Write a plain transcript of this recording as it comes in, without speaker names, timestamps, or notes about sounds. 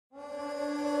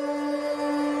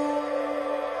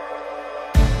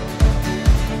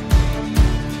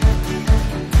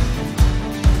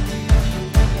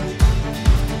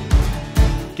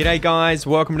G'day guys,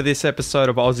 welcome to this episode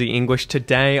of Aussie English.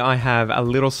 Today I have a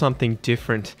little something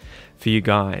different for you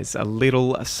guys, a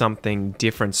little something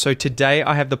different. So today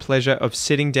I have the pleasure of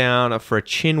sitting down for a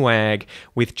chin wag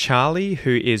with Charlie,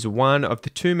 who is one of the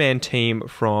two-man team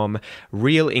from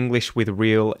Real English with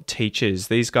Real Teachers.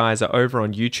 These guys are over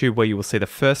on YouTube where you will see the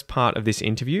first part of this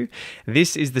interview.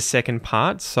 This is the second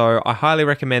part, so I highly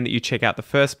recommend that you check out the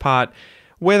first part.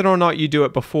 Whether or not you do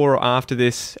it before or after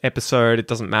this episode, it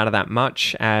doesn't matter that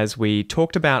much, as we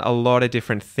talked about a lot of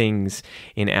different things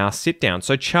in our sit down.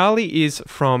 So Charlie is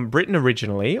from Britain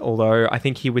originally, although I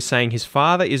think he was saying his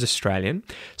father is Australian.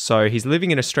 So he's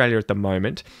living in Australia at the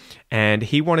moment. And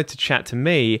he wanted to chat to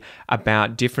me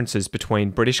about differences between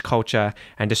British culture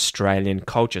and Australian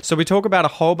culture. So we talk about a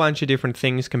whole bunch of different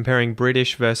things comparing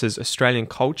British versus Australian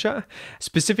culture,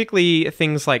 specifically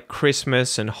things like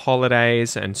Christmas and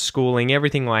holidays and schooling,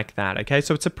 everything like that, okay?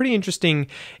 So it's a pretty interesting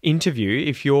interview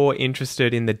if you're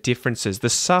interested in the differences, the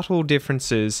subtle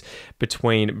differences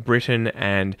between Britain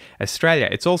and Australia.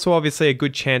 It's also obviously a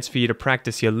good chance for you to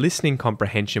practice your listening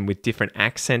comprehension with different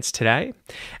accents today.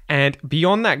 And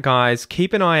beyond that, guys,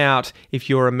 keep an eye out if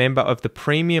you're a member of the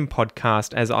premium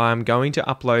podcast, as I'm going to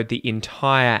upload the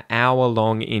entire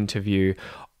hour-long interview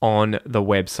on the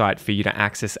website for you to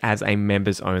access as a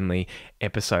members only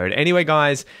episode. Anyway,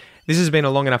 guys, this has been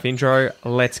a long enough intro.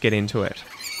 Let's get into it.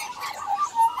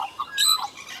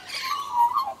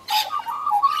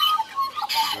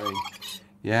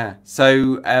 Yeah.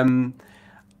 So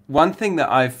one thing that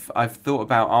I've thought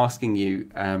about asking you,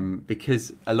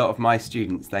 because a lot of my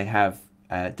students, they have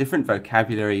different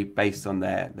vocabulary based on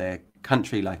their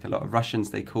country. Like a lot of Russians,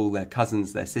 they call their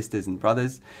cousins their sisters and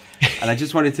brothers. And I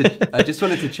just wanted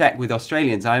to check with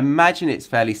Australians. I imagine it's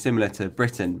fairly similar to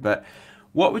Britain, but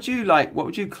what would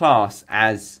you class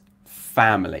as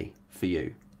family for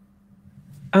you?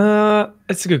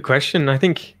 That's a good question. I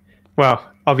think, well,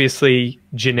 obviously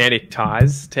genetic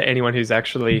ties to anyone who's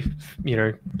actually,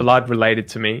 blood related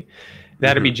to me.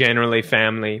 That'd be generally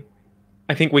family.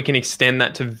 I think we can extend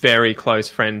that to very close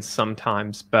friends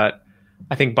sometimes, but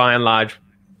I think by and large,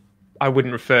 I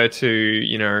wouldn't refer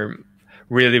to,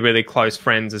 really, really close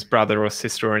friends as brother or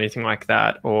sister or anything like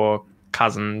that, or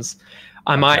cousins.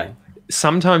 I might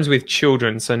sometimes with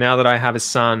children. So now that I have a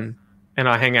son and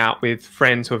I hang out with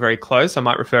friends who are very close, I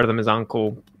might refer to them as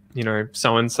uncle,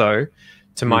 so-and-so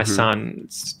to my son,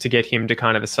 to get him to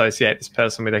kind of associate this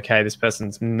person with, okay, this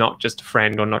person's not just a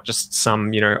friend or not just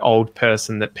some, old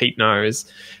person that Pete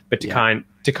knows, but to kind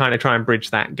of try and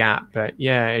bridge that gap. But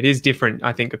yeah, it is different,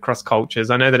 I think, across cultures.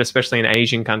 I know that especially in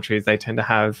Asian countries, they tend to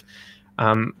have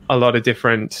a lot of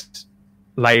different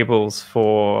labels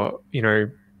for,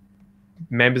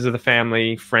 members of the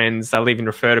family, friends. They'll even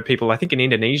refer to people, I think in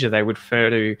Indonesia, they would refer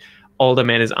to older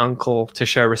men as uncle to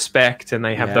show respect, and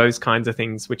they have those kinds of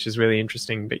things, which is really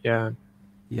interesting. But yeah,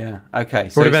 okay.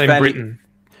 So what about in Britain?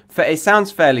 It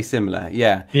sounds fairly similar.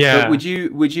 Yeah. But would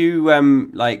you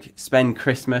like spend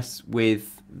Christmas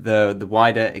with the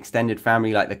wider extended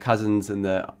family, like the cousins and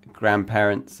the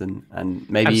grandparents and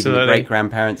maybe even the great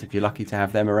grandparents, if you're lucky to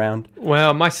have them around?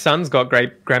 Well, my son's got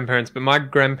great grandparents, but my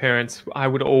grandparents, I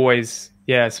would always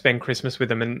spend Christmas with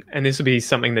them, and this will be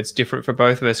something that's different for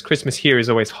both of us. Christmas here is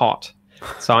always hot,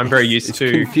 so I'm very used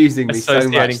to confusing me so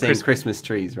much seeing Christmas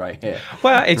trees right here.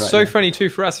 Well, it's so funny too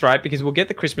for us, right? Because we'll get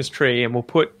the Christmas tree and we'll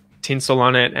put tinsel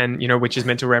on it, and which is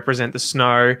meant to represent the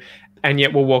snow, and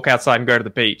yet we'll walk outside and go to the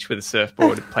beach with a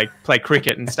surfboard and play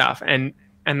cricket and stuff, and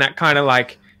that kind of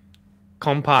like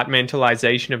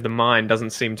compartmentalization of the mind doesn't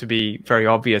seem to be very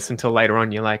obvious until later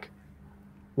on. You're like,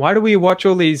 why do we watch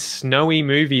all these snowy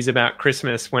movies about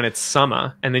Christmas when it's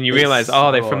summer? And then you realize,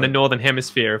 they're from the Northern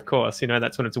Hemisphere, of course.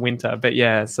 That's when it's winter. But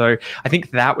yeah, so I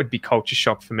think that would be culture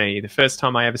shock for me. The first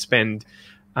time I ever spend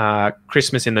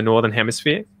Christmas in the Northern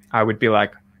Hemisphere, I would be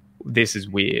like, this is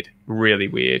weird, really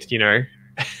weird,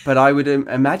 But I would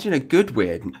imagine a good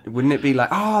weird. Wouldn't it be like,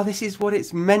 this is what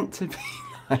it's meant to be?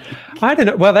 I don't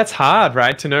know. Well, that's hard,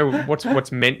 right? To know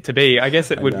what's meant to be. I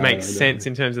guess it would make sense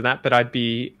in terms of that, but I'd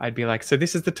be like, so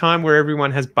this is the time where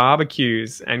everyone has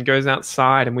barbecues and goes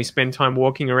outside, and we spend time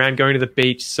walking around, going to the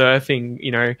beach,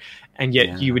 surfing, and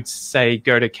yet you would say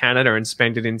go to Canada and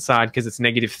spend it inside because it's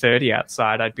 -30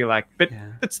 outside. I'd be like, but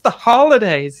it's the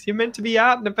holidays. You're meant to be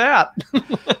out and about.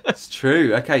 It's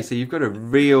true. Okay, so you've got a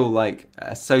real like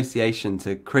association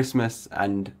to Christmas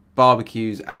and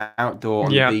barbecues outdoor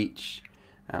on the beach.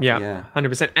 Yeah,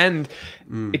 100%. And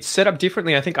it's set up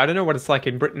differently. I think, I don't know what it's like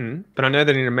in Britain, but I know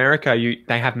that in America,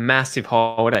 they have massive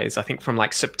holidays, I think from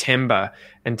like September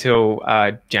until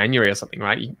January or something,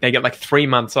 right? They get like 3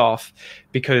 months off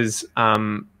because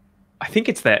I think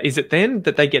it's that. Is it then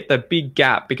that they get the big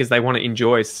gap because they want to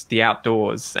enjoy the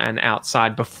outdoors and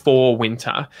outside before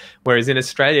winter? Whereas in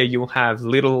Australia, you'll have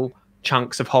little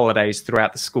chunks of holidays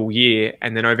throughout the school year.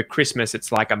 And then over Christmas,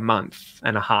 it's like a month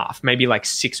and a half, maybe like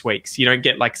 6 weeks. You don't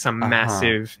get like some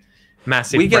massive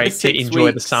We get break the to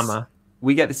enjoy the summer.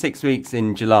 We get the 6 weeks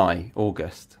in July,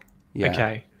 August. Yeah.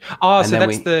 Okay. Oh, And so then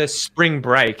that's the spring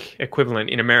break equivalent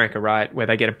in America, right? Where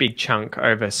they get a big chunk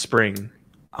over spring.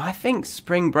 I think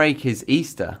spring break is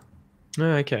Easter. Oh,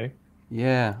 okay.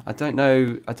 Yeah, I don't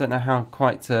know. I don't know how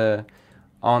quite to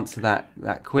answer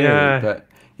that query, Yeah. but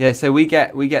yeah. So we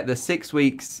get the 6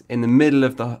 weeks in the middle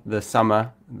of the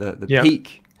summer, the Yep.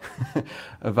 peak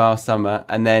of our summer,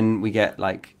 and then we get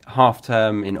like half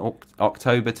term in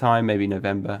October time, maybe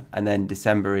November, and then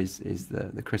December is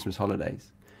the Christmas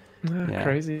holidays. Oh, Yeah.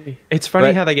 crazy. It's funny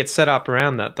But- how they get set up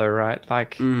around that though, right?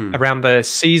 Like around the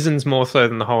seasons more so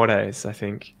than the holidays, I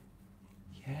think.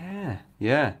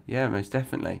 Yeah, most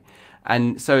definitely.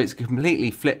 And so it's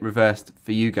completely flip reversed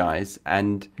for you guys.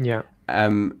 And Yeah.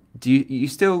 do you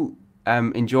still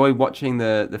enjoy watching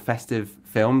the festive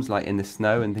films like in the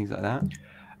snow and things like that?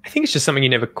 I think it's just something you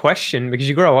never question because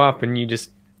you grow up and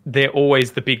they're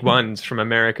always the big ones from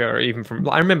America or even from,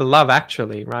 I remember Love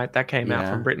Actually, right? That came out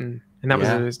Yeah. from Britain and that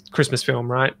Yeah. was a Christmas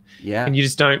film, right? Yeah. And you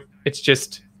just don't, it's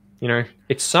just,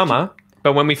 it's summer,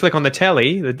 but when we flick on the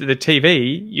telly, the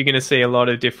TV, you're going to see a lot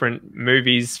of different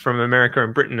movies from America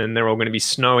and Britain and they're all going to be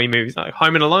snowy movies like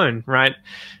Home and Alone, right?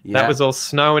 Yeah. That was all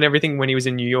snow and everything when he was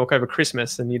in New York over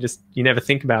Christmas and you never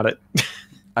think about it.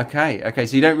 Okay.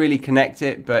 So you don't really connect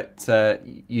it, but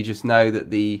you just know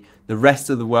that the rest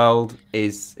of the world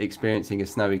is experiencing a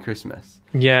snowy Christmas.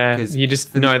 Yeah, 'Cause you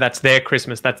just know that's their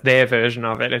Christmas. That's their version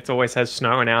of it. It always has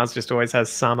snow and ours just always has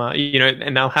summer.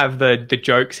 And they'll have the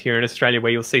jokes here in Australia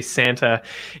where you'll see Santa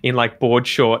in like board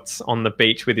shorts on the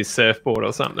beach with his surfboard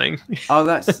or something. Oh,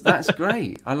 that's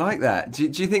great. I like that. Do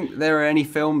you think there are any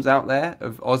films out there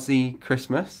of Aussie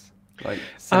Christmas, like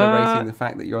celebrating the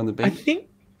fact that you're on the beach?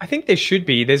 I think there should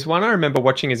be. There's one I remember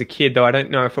watching as a kid, though I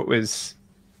don't know if it was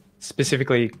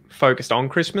specifically focused on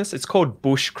Christmas. It's called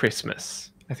Bush Christmas.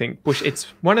 I think Bush. It's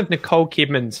one of Nicole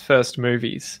Kidman's first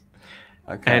movies.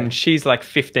 Okay. And she's like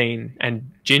 15 and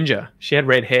ginger. She had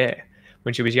red hair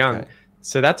when she was young. Okay.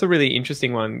 So that's a really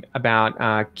interesting one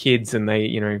about kids and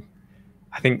they,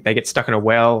 I think they get stuck in a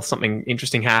well, something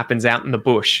interesting happens out in the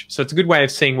bush. So it's a good way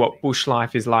of seeing what bush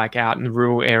life is like out in the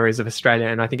rural areas of Australia.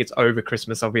 And I think it's over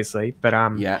Christmas, obviously, but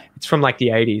Yeah. it's from like the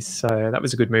 80s. So that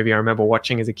was a good movie I remember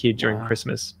watching as a kid during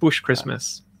Christmas. Bush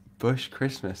Christmas. Bush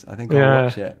Christmas. I think I'll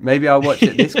watch it. Maybe I'll watch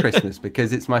it this Christmas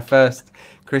because it's my first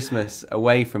Christmas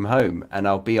away from home and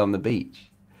I'll be on the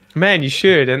beach. Man, you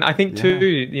should. And I think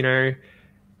too,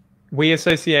 we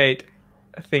associate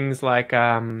things like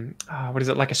what is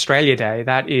it, like Australia Day?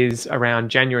 That is around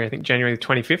January, I think January the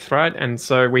 25th, right? And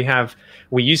so we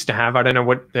used to have, I don't know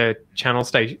what the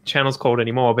channel's called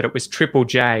anymore, but it was Triple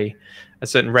J, a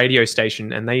certain radio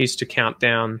station, and they used to count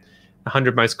down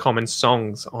 100 most common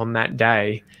songs on that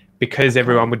day because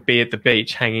everyone would be at the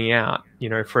beach hanging out,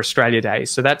 for Australia Day.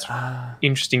 So that's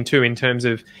interesting too, in terms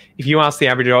of if you ask the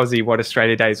average Aussie what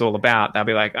Australia Day is all about, they'll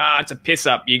be like, it's a piss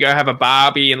up. You go have a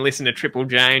barbie and listen to Triple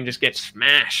J and just get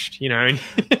smashed,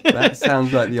 That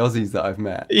sounds like the Aussies that I've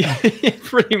met. Yeah,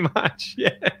 pretty much,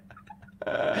 yeah.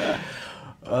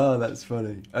 Oh, that's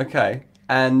funny. Okay.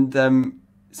 And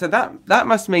so that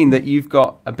must mean that you've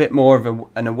got a bit more of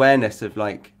an awareness of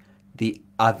like the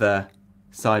other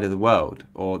side of the world,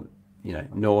 or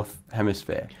North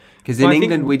Hemisphere, because in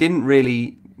England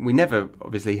we never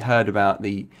obviously heard about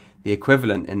the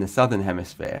equivalent in the Southern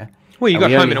Hemisphere. Well, you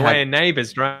got Home and Away and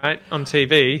Neighbours, right, on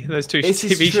TV. Those two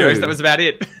TV shows, that was about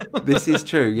it. This is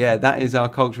true. Yeah, that is our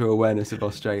cultural awareness of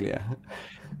Australia.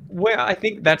 Well, I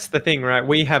think that's the thing, right?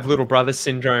 We have little brother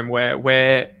syndrome where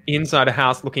we're inside a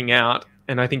house looking out,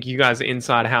 and I think you guys are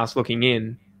inside a house looking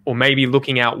in, or maybe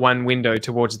looking out one window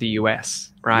towards the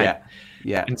US, right?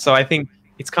 Yeah. And so I think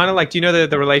it's kind of like, do you know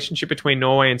the relationship between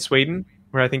Norway and Sweden?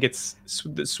 Where I think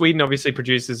Sweden obviously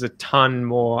produces a ton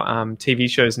more TV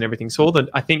shows and everything. So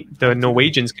I think the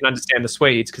Norwegians can understand the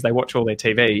Swedes because they watch all their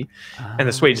TV, and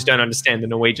the Swedes don't understand the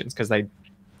Norwegians because they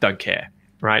don't care,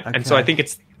 right? Okay. And so I think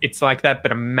it's like that,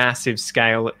 but a massive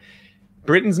scale.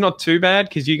 Britain's not too bad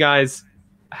because you guys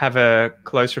have a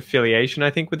closer affiliation, I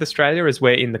think, with Australia, as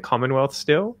we're in the Commonwealth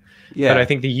still. Yeah. But I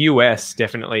think the US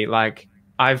definitely, like,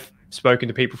 I've spoken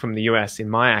to people from the US in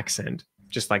my accent,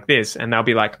 just like this, and they'll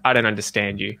be like, I don't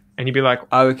understand you. And you'd be like,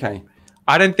 oh, okay.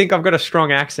 I don't think I've got a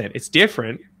strong accent. It's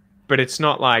different, but it's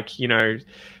not like,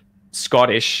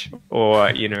 Scottish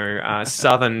or, you know,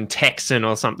 Southern Texan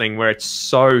or something where it's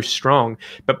so strong.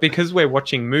 But because we're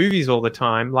watching movies all the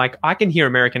time, like I can hear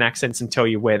American accents and tell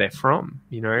you where they're from.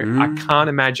 You know, I can't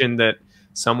imagine that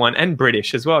someone, and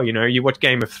British as well, you know, you watch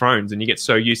Game of Thrones and you get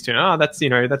so used to, oh, that's, you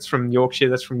know, that's from Yorkshire,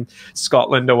 that's from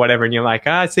Scotland or whatever. And you're like,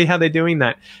 I see how they're doing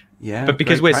that. Yeah. But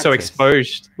because we're so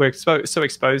exposed, so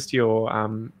exposed to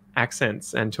your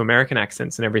accents and to American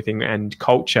accents and everything and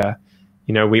culture,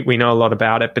 you know, we know a lot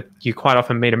about it, but you quite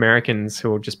often meet Americans who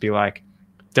will just be like,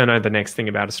 don't know the next thing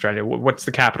about Australia. What's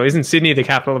the capital? Isn't Sydney the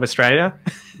capital of Australia?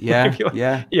 Yeah, like,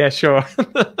 yeah. Yeah, sure.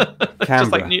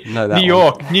 Just like New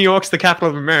York. New York's the capital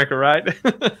of America, right?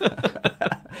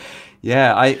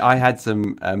 Yeah, I had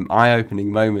some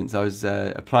eye-opening moments. I was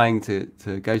applying to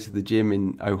go to the gym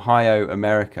in Ohio,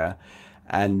 America,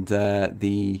 and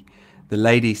the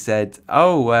lady said,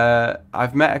 "Oh,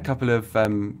 I've met a couple of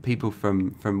people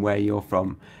from where you're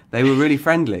from. They were really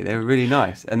friendly. They were really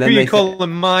nice." And then you call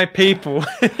them my people.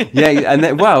 Yeah, and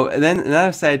then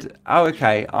I said, "Oh,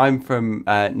 okay, I'm from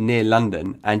near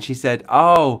London," and she said,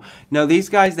 "Oh, no, these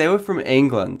guys, they were from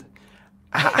England.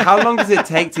 How long does it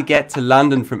take to get to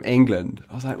London from England?"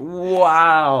 I was like,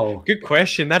 "Wow, good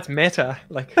question. That's meta."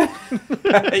 Like,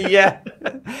 yeah,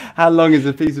 how long is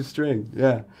a piece of string?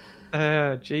 Yeah.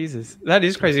 Jesus, that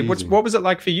is crazy. What was it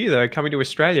like for you though, coming to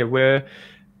Australia?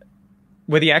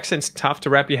 Were the accents tough to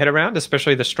wrap your head around,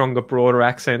 especially the stronger, broader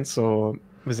accents, or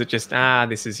was it just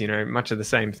this is, you know, much of the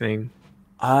same thing?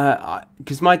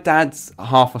 Because my dad's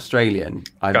half Australian,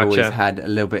 I've Gotcha. always had a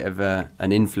little bit of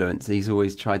an influence. He's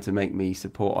always tried to make me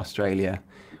support Australia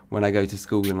when I go to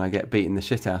school and I get beaten the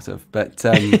shit out of. But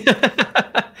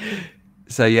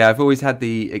so yeah, I've always had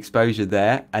the exposure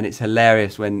there, and it's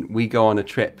hilarious when we go on a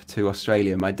trip to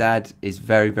Australia. My dad is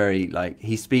very, very, like,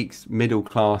 he speaks middle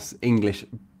class English,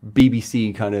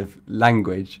 BBC kind of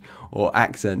language or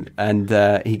accent, and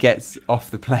he gets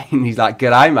off the plane. He's like,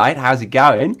 "G'day, mate. How's it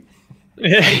going?"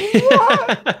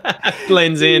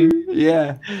 Blends in.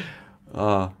 Yeah.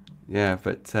 Oh, yeah.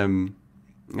 But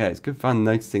yeah, it's good fun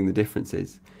noticing the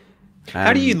differences.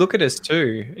 How do you look at us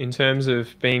too in terms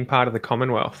of being part of the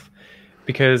Commonwealth?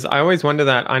 Because I always wonder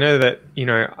that. I know that, you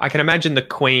know, I can imagine the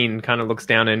Queen kind of looks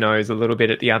down her nose a little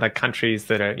bit at the other countries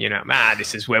that are, you know,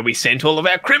 this is where we sent all of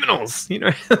our criminals, you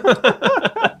know.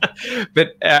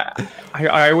 But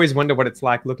I always wonder what it's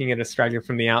like looking at Australia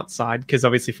from the outside, because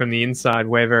obviously from the inside,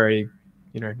 we're very,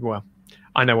 you know, well,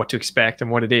 I know what to expect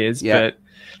and what it is. Yeah. But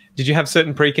did you have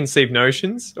certain preconceived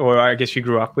notions, or I guess you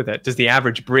grew up with it? Does the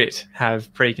average Brit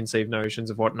have preconceived notions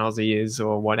of what an Aussie is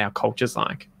or what our culture's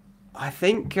like? I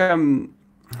think I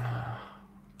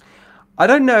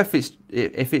don't know if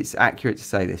it's accurate to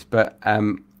say this, but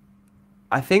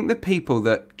I think the people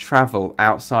that travel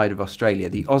outside of Australia,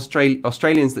 the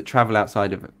Australians that travel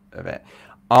outside of it,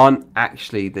 aren't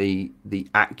actually the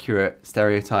accurate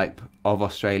stereotype of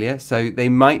Australia. So they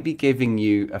might be giving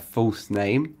you a false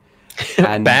name.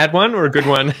 And bad one or a good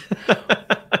one?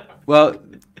 Well,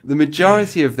 the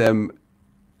majority of them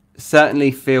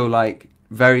certainly feel like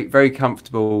very, very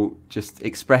comfortable just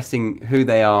expressing who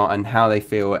they are and how they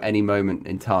feel at any moment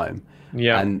in time.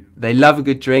 Yeah. And they love a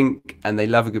good drink and they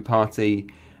love a good party,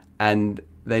 and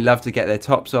they love to get their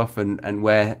tops off and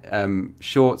wear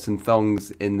shorts and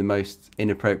thongs in the most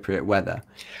inappropriate weather.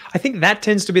 I think that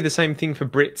tends to be the same thing for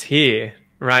Brits here,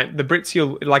 right? The Brits,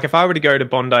 you'll, like, if I were to go to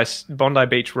Bondi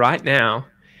Beach right now,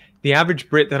 the average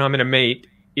Brit that I'm going to meet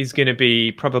is going to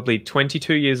be probably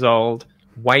 22 years old,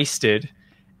 wasted,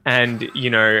 and, you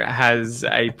know, has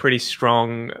a pretty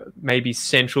strong, maybe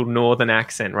central northern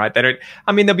accent, right? They don't,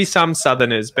 I mean, there'll be some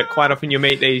southerners, but quite often you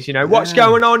meet these, you know, what's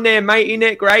going on there, mate? Isn't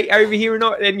it great over here?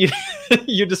 And you,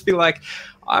 you just be like,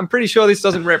 I'm pretty sure this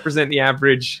doesn't represent the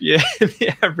average,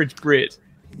 the average Brit.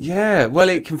 Yeah, well,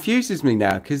 it confuses me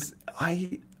now because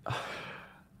I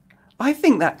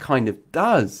think that kind of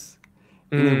does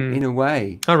in a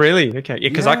way. Oh, really? Okay. Yeah,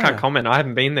 because I can't comment. I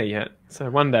haven't been there yet. So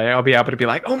one day I'll be able to be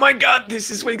like, oh my God,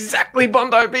 this is exactly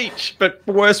Bondi Beach, but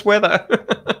worse weather.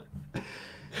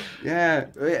 Yeah,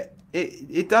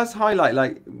 it does highlight,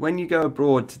 like, when you go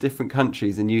abroad to different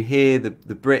countries and you hear the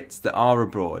Brits that are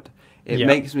abroad, it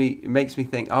makes me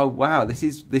think, oh wow, this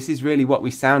is really what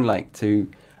we sound like to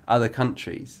other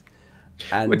countries.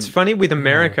 And it's funny with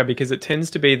America because it tends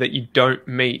to be that you don't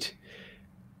meet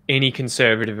any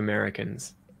conservative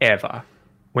Americans ever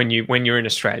when you're in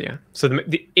Australia. So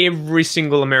every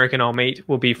single American I'll meet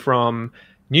will be from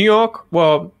New York,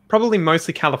 well, probably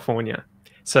mostly California.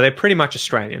 So they're pretty much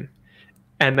Australian,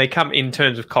 and they come in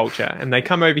terms of culture, and they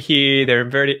come over here.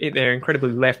 They're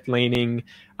incredibly left-leaning,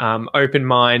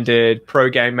 open-minded,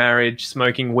 pro-gay marriage,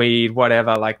 smoking weed,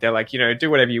 whatever. Like, they're like, you know, do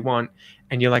whatever you want.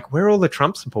 and you're like, where are all the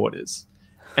Trump supporters?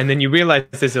 And then you realize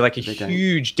there's like a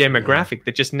huge demographic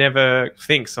that just never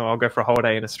thinks, oh, I'll go for a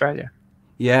holiday in Australia.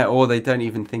 Yeah, or they don't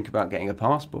even think about getting a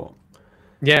passport.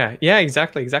 Yeah,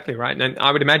 exactly right. And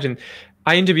I would imagine,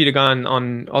 I interviewed a guy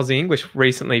on Aussie English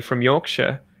recently from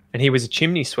Yorkshire, and he was a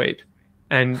chimney sweep.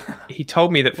 And he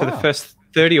told me that for the first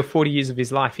 30 or 40 years of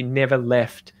his life, he never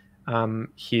left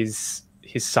his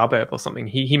suburb or something.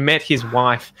 He met his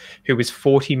wife, who was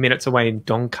 40 minutes away in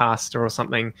Doncaster or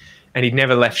something, and he'd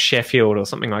never left Sheffield or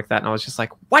something like that. And I was just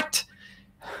like, what?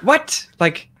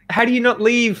 Like, how do you not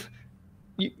leave?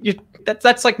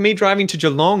 That's like me driving to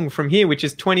Geelong from here, which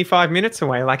is 25 minutes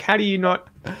away. Like, how do you not?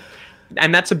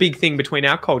 And that's a big thing between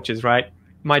our cultures, right?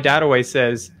 My dad always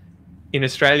says, in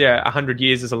Australia, 100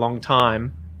 years is a long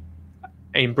time.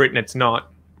 In Britain, it's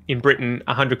not. In Britain,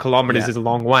 100 kilometers is a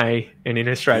long way, and in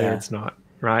Australia, it's not,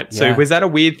 right? So was that a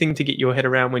weird thing to get your head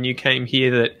around when you came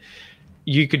here, that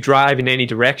you could drive in any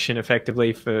direction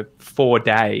effectively for 4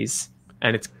 days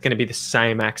and it's going to be the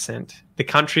same accent? The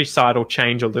countryside will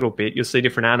change a little bit. You'll see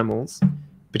different animals,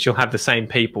 but you'll have the same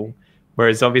people.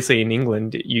 Whereas obviously in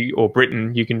England or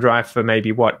Britain, you can drive for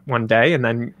maybe, 1 day, and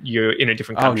then you're in a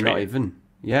different country. Oh, not even.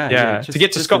 To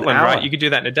get to Scotland, right? You could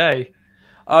do that in a day.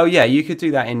 Oh, yeah, you could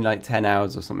do that in like 10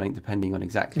 hours or something, depending on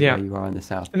exactly where you are in the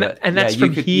south. And that's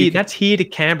from here. That's here to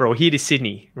Canberra or here to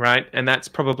Sydney, right? And that's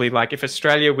probably like, if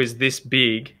Australia was this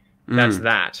big, that's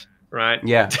that, right?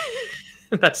 Yeah.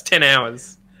 That's 10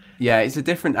 hours. Yeah, it's a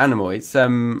different animal. It's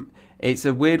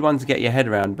a weird one to get your head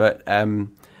around, but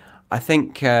I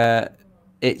think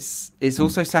it's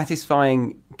also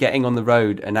satisfying getting on the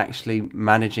road and actually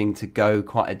managing to go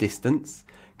quite a distance.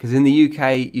 Because in the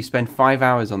UK, you spend 5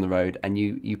 hours on the road and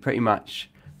you pretty much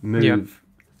move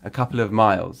a couple of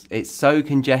miles. It's so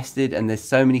congested and there's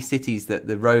so many cities that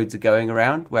the roads are going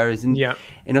around. Whereas in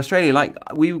Australia, like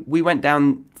we went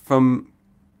down from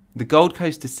the Gold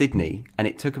Coast to Sydney and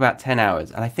it took about 10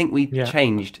 hours. And I think we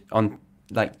changed on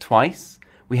like twice.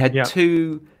 We had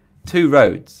two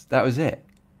roads. That was it.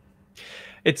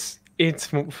 It's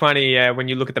funny when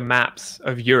you look at the maps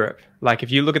of Europe. Like if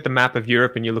you look at the map of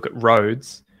Europe and you look at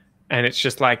roads, and it's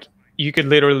just like, you could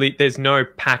literally, there's no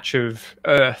patch of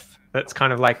earth that's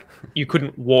kind of like you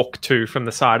couldn't walk to from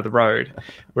the side of the road.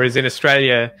 Whereas in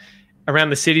Australia,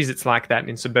 around the cities, it's like that,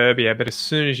 in suburbia. But as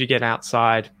soon as you get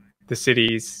outside the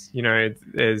cities, you know,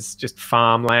 there's just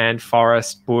farmland,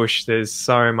 forest, bush. There's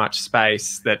so much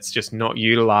space that's just not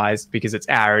utilized because it's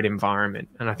arid environment.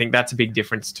 And I think that's a big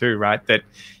difference too, right? That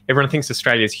everyone thinks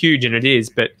Australia is huge, and it is,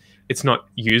 but it's not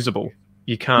usable.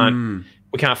 You can't,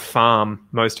 we can't farm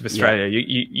most of Australia.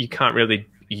 You can't really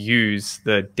use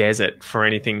the desert for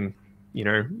anything, you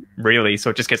know, really. So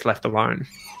it just gets left alone.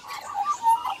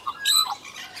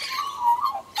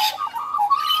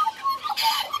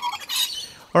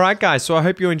 All right, guys, so I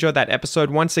hope you enjoyed that episode.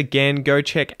 Once again, go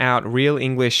check out Real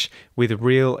English with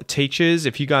Real Teachers.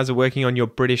 If you guys are working on your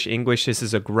British English, this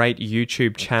is a great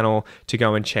YouTube channel to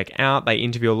go and check out. They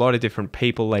interview a lot of different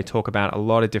people. They talk about a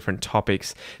lot of different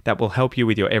topics that will help you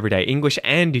with your everyday English,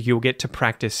 and you'll get to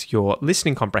practice your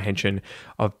listening comprehension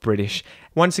of British.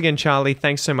 Once again, Charlie,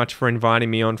 thanks so much for inviting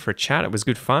me on for a chat. It was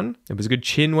good fun. It was a good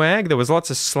chin wag. There was lots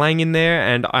of slang in there,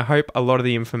 and I hope a lot of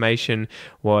the information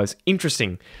was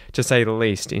interesting, to say the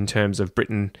least, in terms of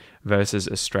Britain versus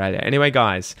Australia. Anyway,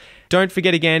 guys, don't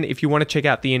forget again, if you want to check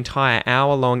out the entire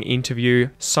hour-long interview,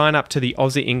 sign up to the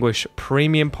Aussie English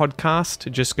Premium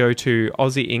Podcast. Just go to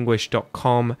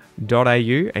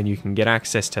aussieenglish.com.au and you can get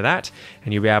access to that,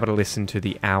 and you'll be able to listen to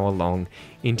the hour-long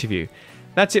interview.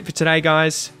 That's it for today,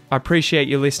 guys. I appreciate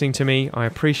you listening to me. I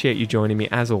appreciate you joining me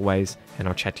as always, and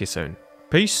I'll chat to you soon.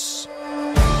 Peace.